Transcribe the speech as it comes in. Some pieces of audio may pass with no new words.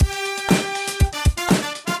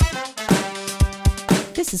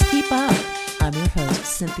This is Keep Up. I'm your host,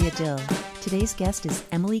 Cynthia Dill. Today's guest is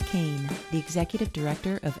Emily Kane, the Executive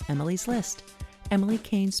Director of Emily's List. Emily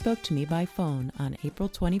Kane spoke to me by phone on April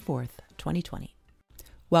 24th, 2020.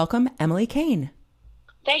 Welcome, Emily Kane.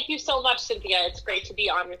 Thank you so much, Cynthia. It's great to be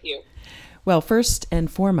on with you. Well, first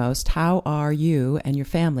and foremost, how are you and your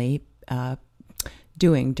family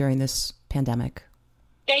doing during this pandemic?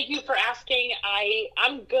 Thank you for asking.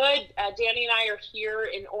 I'm good. Danny and I are here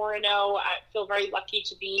in Orono. I feel very lucky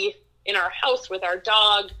to be in our house with our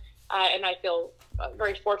dog, and I feel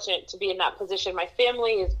very fortunate to be in that position. My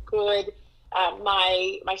family is good.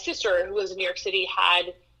 My sister, who lives in New York City,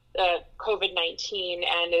 had COVID-19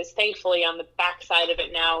 and is thankfully on the backside of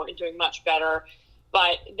it now and doing much better.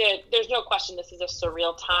 But there's no question this is a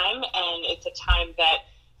surreal time, and it's a time that,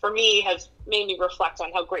 for me, has made me reflect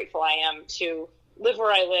on how grateful I am to live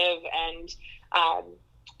where I live and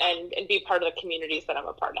be part of the communities that I'm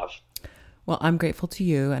a part of. Well, I'm grateful to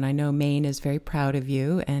you, and I know Maine is very proud of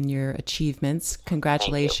you and your achievements.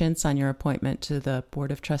 Congratulations on your appointment to the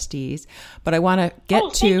Board of Trustees. But I want to get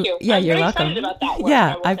to... Thank you. Yeah, I'm you're very welcome. excited about that work,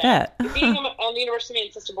 Yeah, I bet. Being on the University of Maine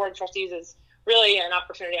Assistant Board of Trustees is really an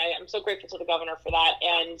opportunity. I'm so grateful to the governor for that,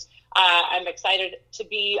 and I'm excited to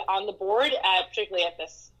be on the board, particularly at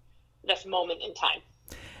this moment in time.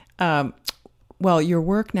 Well, your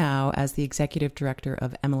work now as the executive director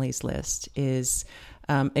of Emily's List is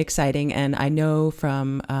exciting. And I know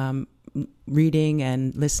from reading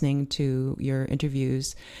and listening to your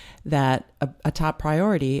interviews that a top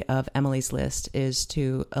priority of Emily's List is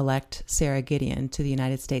to elect Sara Gideon to the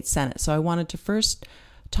United States Senate. So I wanted to first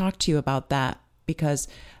talk to you about that because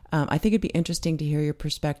I think it'd be interesting to hear your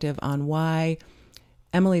perspective on why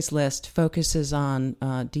Emily's List focuses on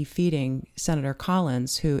defeating Senator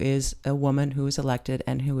Collins, who is a woman who is elected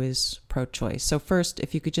and who is pro-choice. So first,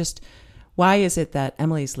 if you could just, why is it that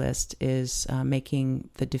Emily's List is making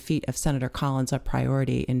the defeat of Senator Collins a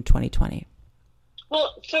priority in 2020?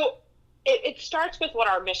 Well, so it starts with what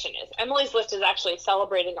our mission is. Emily's List is actually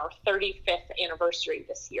celebrating our 35th anniversary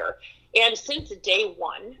this year. And since day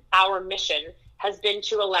one, our mission has been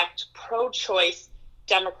to elect pro-choice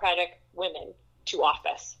Democratic women to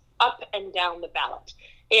office, up and down the ballot.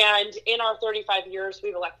 And in our 35 years,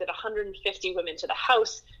 we've elected 150 women to the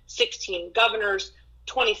House, 16 governors,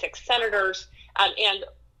 26 senators, and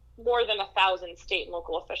more than 1,000 state and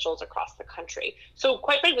local officials across the country. So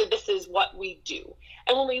quite frankly, this is what we do.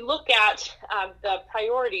 And when we look at the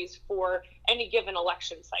priorities for any given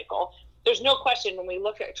election cycle, there's no question when we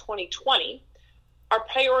look at 2020, our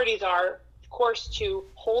priorities are, of course, to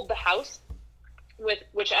hold the House, with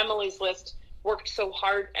which Emily's List worked so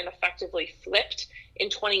hard and effectively flipped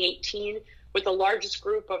in 2018 with the largest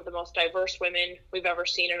group of the most diverse women we've ever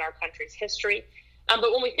seen in our country's history.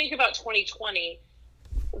 But when we think about 2020,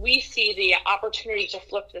 we see the opportunity to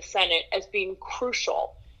flip the Senate as being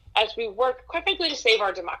crucial as we work, quite frankly, to save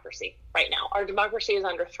our democracy right now. Our democracy is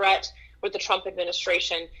under threat with the Trump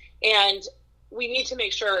administration, and we need to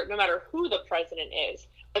make sure, no matter who the president is,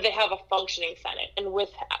 that they have a functioning Senate. And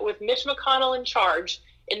with Mitch McConnell in charge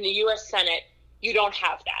in the U.S. Senate, you don't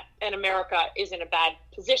have that. And America is in a bad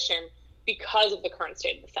position because of the current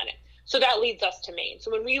state of the Senate. So that leads us to Maine. So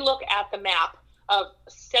when we look at the map of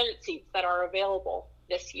Senate seats that are available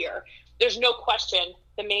this year, there's no question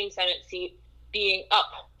the Maine Senate seat being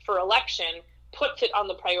up for election puts it on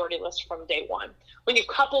the priority list from day one. When you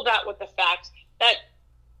couple that with the fact that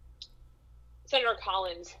Senator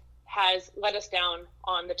Collins has let us down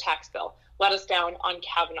on the tax bill, let us down on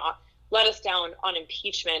Kavanaugh, let us down on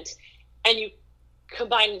impeachment, and you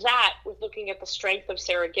combine that with looking at the strength of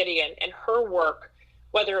Sara Gideon and her work,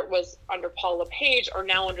 whether it was under Paul LePage or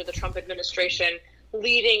now under the Trump administration,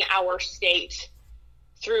 leading our state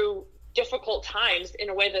through difficult times in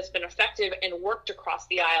a way that's been effective and worked across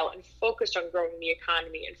the aisle and focused on growing the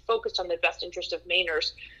economy and focused on the best interest of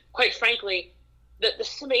Mainers. Quite frankly, the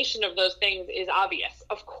summation of those things is obvious.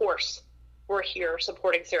 Of course, we're here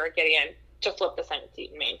supporting Sara Gideon to flip the Senate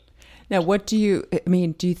seat in Maine. Now, do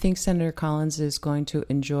you think Senator Collins is going to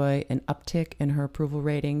enjoy an uptick in her approval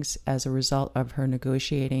ratings as a result of her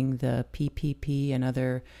negotiating the PPP and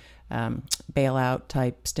other bailout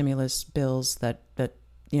type stimulus bills that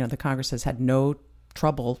the Congress has had no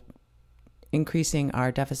trouble increasing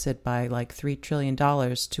our deficit by like $3 trillion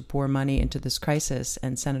to pour money into this crisis,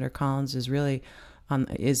 and Senator Collins is really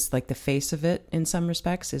is like the face of it in some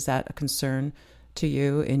respects? Is that a concern to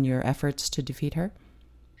you in your efforts to defeat her?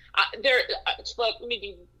 Let me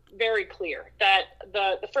be very clear that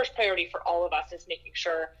the first priority for all of us is making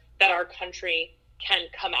sure that our country can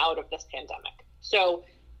come out of this pandemic. So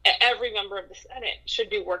every member of the Senate should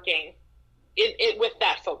be working with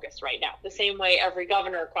that focus right now, the same way every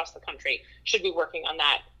governor across the country should be working on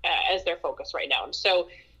that as their focus right now. And so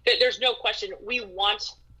there's no question we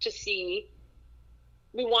want to see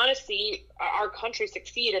our country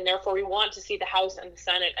succeed, and therefore we want to see the House and the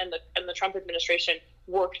Senate and the Trump administration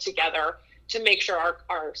work together to make sure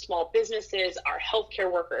our small businesses, our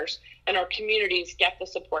healthcare workers, and our communities get the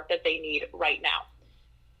support that they need right now.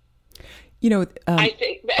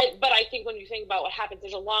 I think when you think about what happens,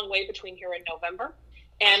 there's a long way between here and November.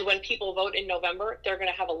 And when people vote in November, they're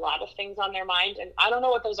going to have a lot of things on their mind. And I don't know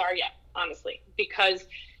what those are yet, honestly, because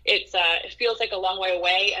it feels like a long way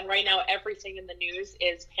away. And right now, everything in the news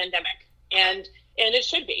is pandemic. And it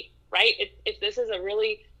should be, right? This is a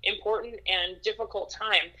really important and difficult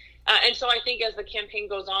time. And so I think as the campaign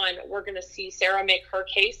goes on, we're going to see Sarah make her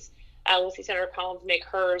case. We'll see Senator Collins make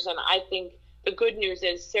hers. And I think the good news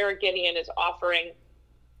is Sarah Gideon is offering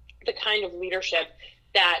the kind of leadership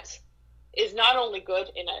that is not only good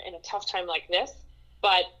in a tough time like this,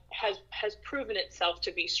 but has proven itself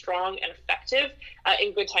to be strong and effective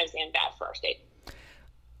in good times and bad for our state.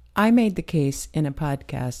 I made the case in a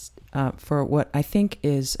podcast for what I think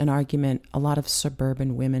is an argument a lot of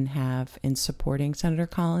suburban women have in supporting Senator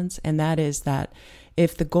Collins, and that is that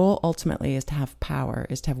if the goal ultimately is to have power,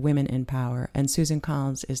 is to have women in power, and Susan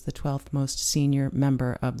Collins is the 12th most senior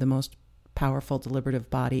member of the most powerful deliberative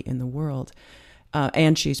body in the world,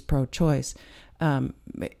 and she's pro-choice,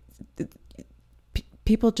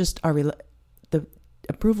 people just are, the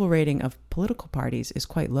approval rating of political parties is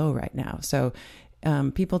quite low right now. So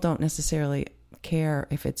people don't necessarily care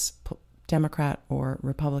if it's Democrat or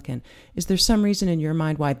Republican. Is there some reason in your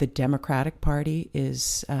mind why the Democratic Party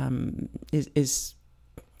is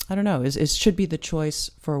I don't know, should be the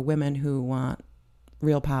choice for women who want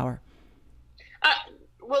real power?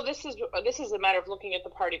 Well, this is a matter of looking at the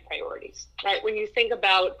party priorities, right? When you think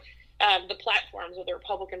about the platforms of the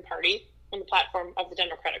Republican Party and the platform of the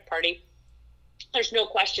Democratic Party, there's no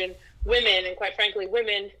question women, and quite frankly,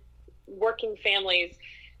 women, working families,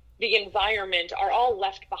 the environment are all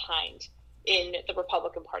left behind in the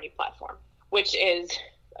Republican Party platform, which is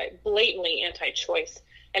blatantly anti-choice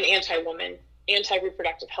and anti-woman,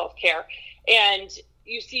 anti-reproductive health care. And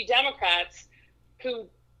you see Democrats who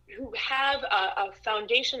have a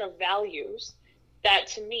foundation of values that,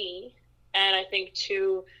 to me, and I think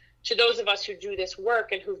to those of us who do this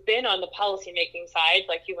work and who've been on the policymaking side,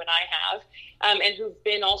 like you and I have, and who've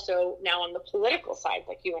been also now on the political side,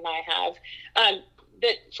 like you and I have,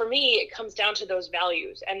 that for me, it comes down to those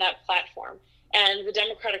values and that platform. And the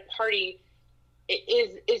Democratic Party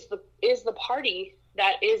is the party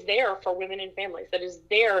that is there for women and families, that is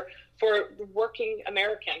there for working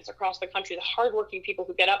Americans across the country, the hardworking people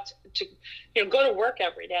who get up to go to work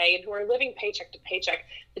every day and who are living paycheck to paycheck.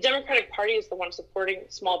 The Democratic Party is the one supporting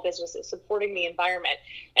small businesses, supporting the environment.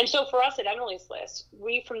 And so for us at Emily's List,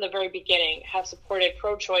 we from the very beginning have supported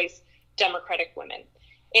pro-choice Democratic women.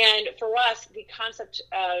 And for us, the concept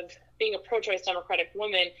of being a pro-choice Democratic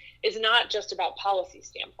woman is not just about policy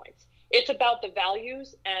standpoints. It's about the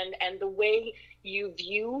values and the way you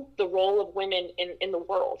view the role of women in the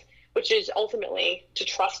world, which is ultimately to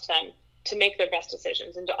trust them to make their best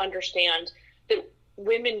decisions and to understand that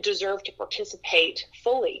women deserve to participate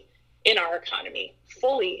fully in our economy,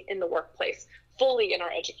 fully in the workplace, fully in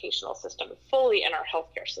our educational system, fully in our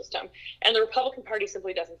healthcare system. And the Republican Party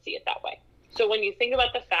simply doesn't see it that way. So when you think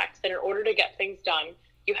about the fact that in order to get things done,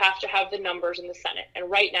 you have to have the numbers in the Senate. And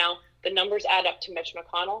right now, the numbers add up to Mitch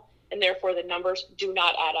McConnell, and therefore the numbers do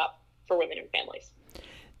not add up for women and families.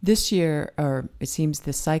 This year, or it seems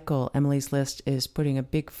this cycle, Emily's List is putting a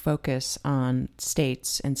big focus on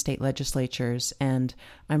states and state legislatures, and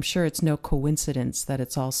I'm sure it's no coincidence that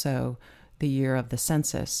it's also the year of the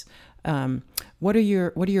census. What are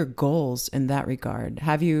your goals in that regard?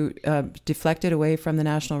 Have you deflected away from the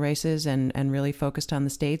national races and really focused on the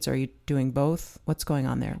states? Or are you doing both? What's going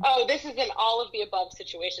on there? Oh, this is an all of the above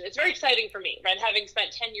situation. It's very exciting for me, right? Having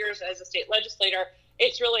spent 10 years as a state legislator,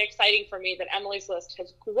 it's really exciting for me that Emily's List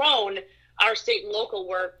has grown our state and local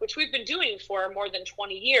work, which we've been doing for more than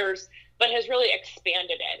 20 years, but has really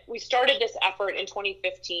expanded it. We started this effort in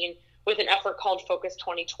 2015 with an effort called Focus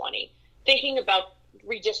 2020, thinking about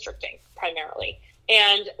redistricting primarily.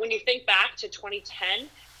 And when you think back to 2010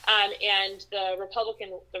 and the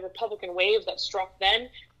Republican wave that struck then,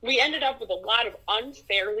 we ended up with a lot of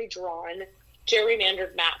unfairly drawn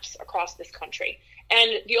gerrymandered maps across this country.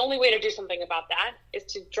 And the only way to do something about that is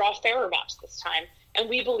to draw fairer maps this time. And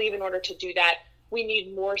we believe in order to do that, we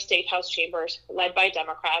need more state house chambers led by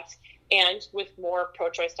Democrats and with more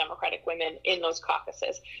pro-choice Democratic women in those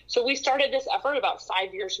caucuses. So we started this effort about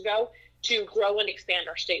 5 years ago. to grow and expand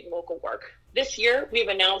our state and local work. This year, we've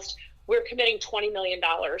announced we're committing $20 million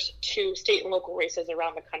to state and local races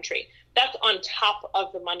around the country. That's on top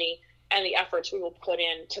of the money and the efforts we will put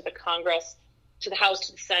in to the Congress, to the House,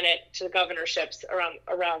 to the Senate, to the governorships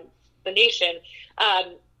around the nation.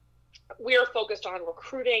 We are focused on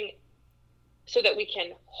recruiting so that we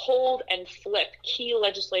can hold and flip key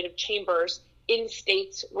legislative chambers in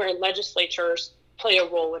states where legislatures play a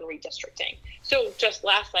role in redistricting. So just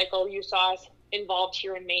last cycle, you saw us involved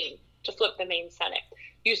here in Maine to flip the Maine Senate.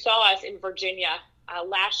 You saw us in Virginia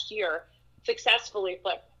last year successfully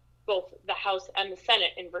flip both the House and the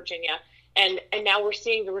Senate in Virginia. And now we're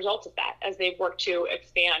seeing the results of that as they've worked to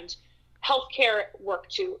expand healthcare, work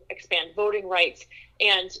to expand voting rights,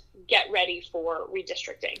 and get ready for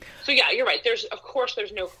redistricting. So yeah, you're right. There's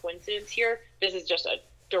no coincidence here. This is just a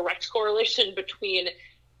direct correlation between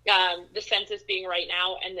the census being right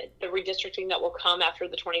now and the redistricting that will come after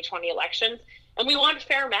the 2020 elections. And we want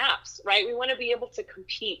fair maps, right? We want to be able to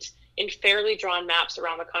compete in fairly drawn maps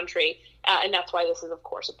around the country. And that's why this is, of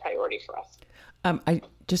course, a priority for us. I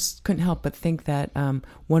just couldn't help but think that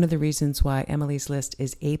one of the reasons why Emily's List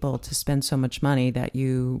is able to spend so much money that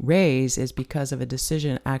you raise is because of a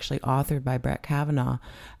decision actually authored by Brett Kavanaugh.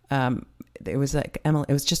 It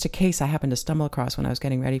was just a case I happened to stumble across when I was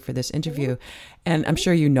getting ready for this interview, and I'm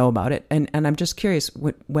sure you know about it. And I'm just curious,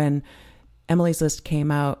 when Emily's List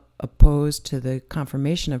came out opposed to the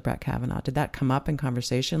confirmation of Brett Kavanaugh, did that come up in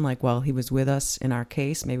conversation? Like, well, he was with us in our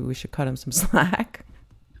case, maybe we should cut him some slack?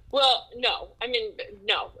 Well, no. I mean,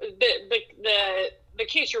 no. The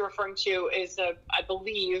case you're referring to is, I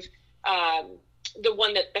believe, the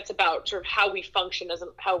one that's about sort of how we function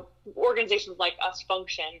how organizations like us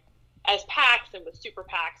function as PACs and with super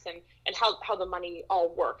PACs and how the money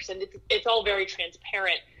all works. And it's all very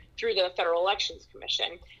transparent through the Federal Elections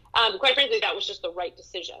Commission. Quite frankly, that was just the right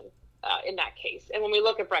decision in that case. And when we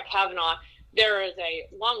look at Brett Kavanaugh, there is a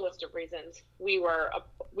long list of reasons we were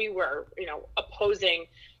opposing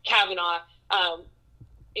Kavanaugh,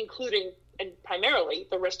 including and primarily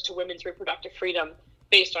the risk to women's reproductive freedom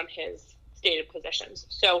based on his stated positions.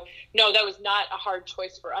 So no, that was not a hard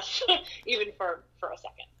choice for us, even for a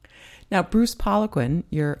second. Now, Bruce Poliquin,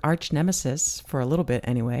 your arch nemesis for a little bit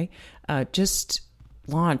anyway, just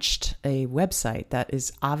launched a website that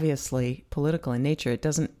is obviously political in nature. It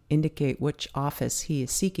doesn't indicate which office he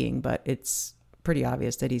is seeking, but it's pretty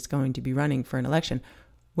obvious that he's going to be running for an election.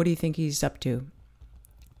 What do you think he's up to?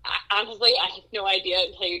 Honestly, I have no idea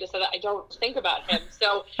until you just said that. I don't think about him.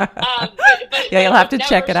 So, but yeah, you'll have to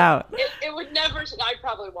check it out. It would never. I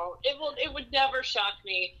probably won't. It would never shock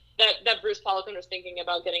me that Bruce Poliquin was thinking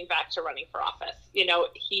about getting back to running for office. You know,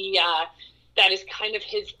 that is kind of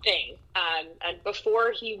his thing. And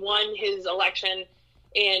before he won his election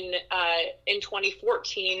in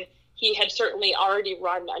 2014, he had certainly already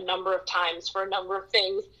run a number of times for a number of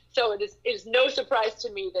things. So it is no surprise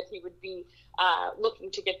to me that he would be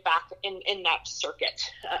looking to get back in that circuit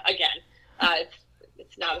again.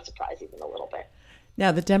 It's not a surprise even a little bit.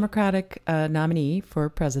 Now, the Democratic nominee for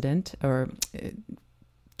president, or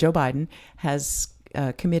Joe Biden, has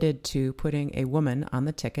committed to putting a woman on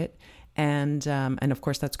the ticket. And of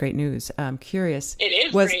course, that's great news. I'm curious. It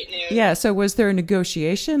is great news. Yeah. So was there a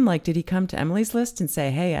negotiation? Like, did he come to Emily's List and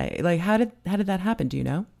say, hey, how did that happen? Do you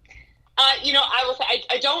know? I will say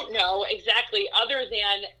I don't know exactly, other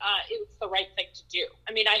than it was the right thing to do.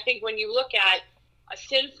 I mean, I think when you look at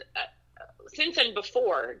since and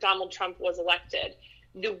before Donald Trump was elected,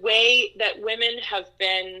 the way that women have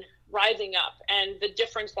been rising up and the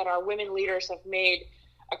difference that our women leaders have made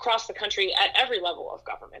across the country at every level of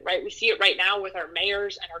government, right? We see it right now with our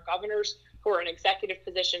mayors and our governors who are in executive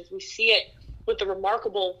positions. We see it with the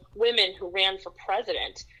remarkable women who ran for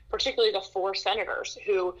president, particularly the 4 senators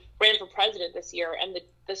who ran for president this year, and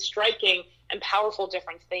the striking and powerful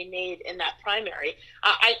difference they made in that primary.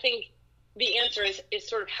 I think the answer is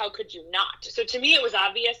sort of, how could you not? So to me, it was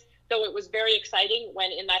obvious, though it was very exciting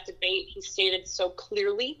when in that debate he stated so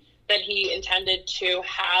clearly that he intended to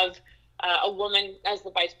have a woman as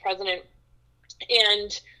the vice president.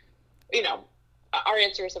 And, our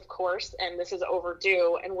answer is, of course, and this is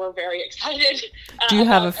overdue, and we're very excited. Do you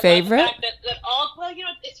have a favorite?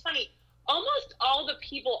 It's funny. Almost all the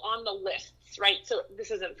people on the lists, right? So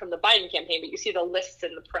this isn't from the Biden campaign, but you see the lists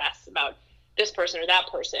in the press about this person or that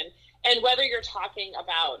person. And whether you're talking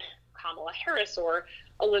about Kamala Harris or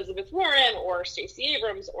Elizabeth Warren or Stacey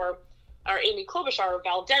Abrams or Amy Klobuchar or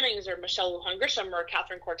Val Demings or Michelle Lujan Grisham or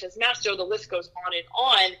Catherine Cortez Masto, the list goes on and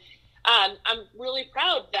on. I'm really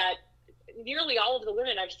proud that nearly all of the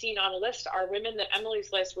women I've seen on a list are women that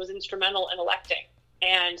Emily's List was instrumental in electing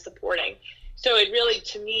and supporting. So it really,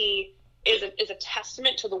 to me, is a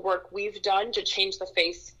testament to the work we've done to change the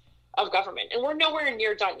face of government. And we're nowhere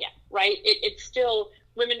near done yet, right? It's still,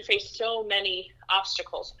 women face so many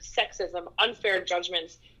obstacles, sexism, unfair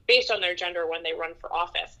judgments based on their gender when they run for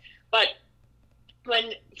office. But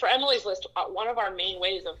for Emily's List, one of our main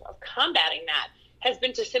ways of combating that has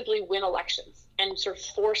been to simply win elections and sort of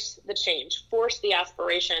force the change, force the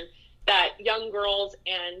aspiration that young girls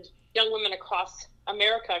and young women across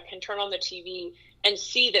America can turn on the TV and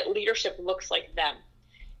see that leadership looks like them.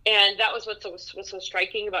 And that was what was so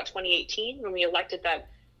striking about 2018 when we elected that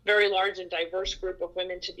very large and diverse group of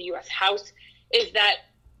women to the U.S. House, is that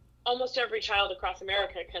almost every child across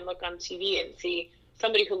America can look on TV and see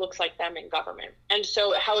somebody who looks like them in government. And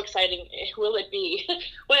so how exciting will it be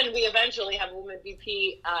when we eventually have a woman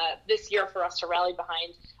VP this year for us to rally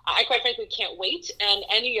behind? I quite frankly can't wait, and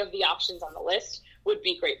any of the options on the list would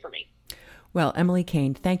be great for me. Well, Emily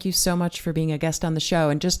Kane, thank you so much for being a guest on the show.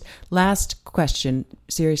 And just last question,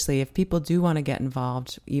 seriously, if people do want to get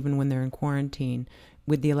involved, even when they're in quarantine,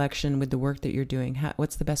 with the election, with the work that you're doing,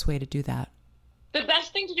 what's the best way to do that? The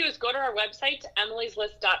best thing to do is go to our website,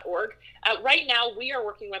 emilyslist.org. Right now, we are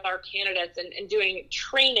working with our candidates and doing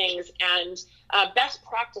trainings and best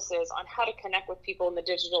practices on how to connect with people in the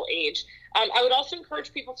digital age. I would also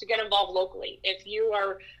encourage people to get involved locally. If you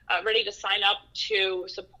are ready to sign up to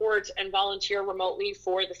support and volunteer remotely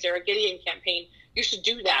for the Sarah Gideon campaign, you should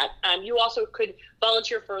do that. You also could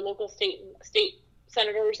volunteer for local state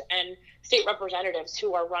senators and state representatives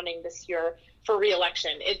who are running this year for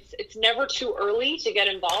re-election. It's never too early to get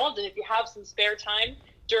involved, and if you have some spare time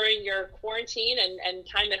during your quarantine and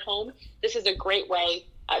time at home, this is a great way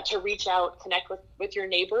to reach out, connect with your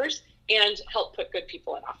neighbors, and help put good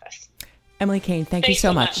people in office. Emily Kane, thank you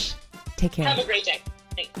so much. Take care. Have a great day.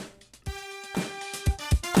 Thanks.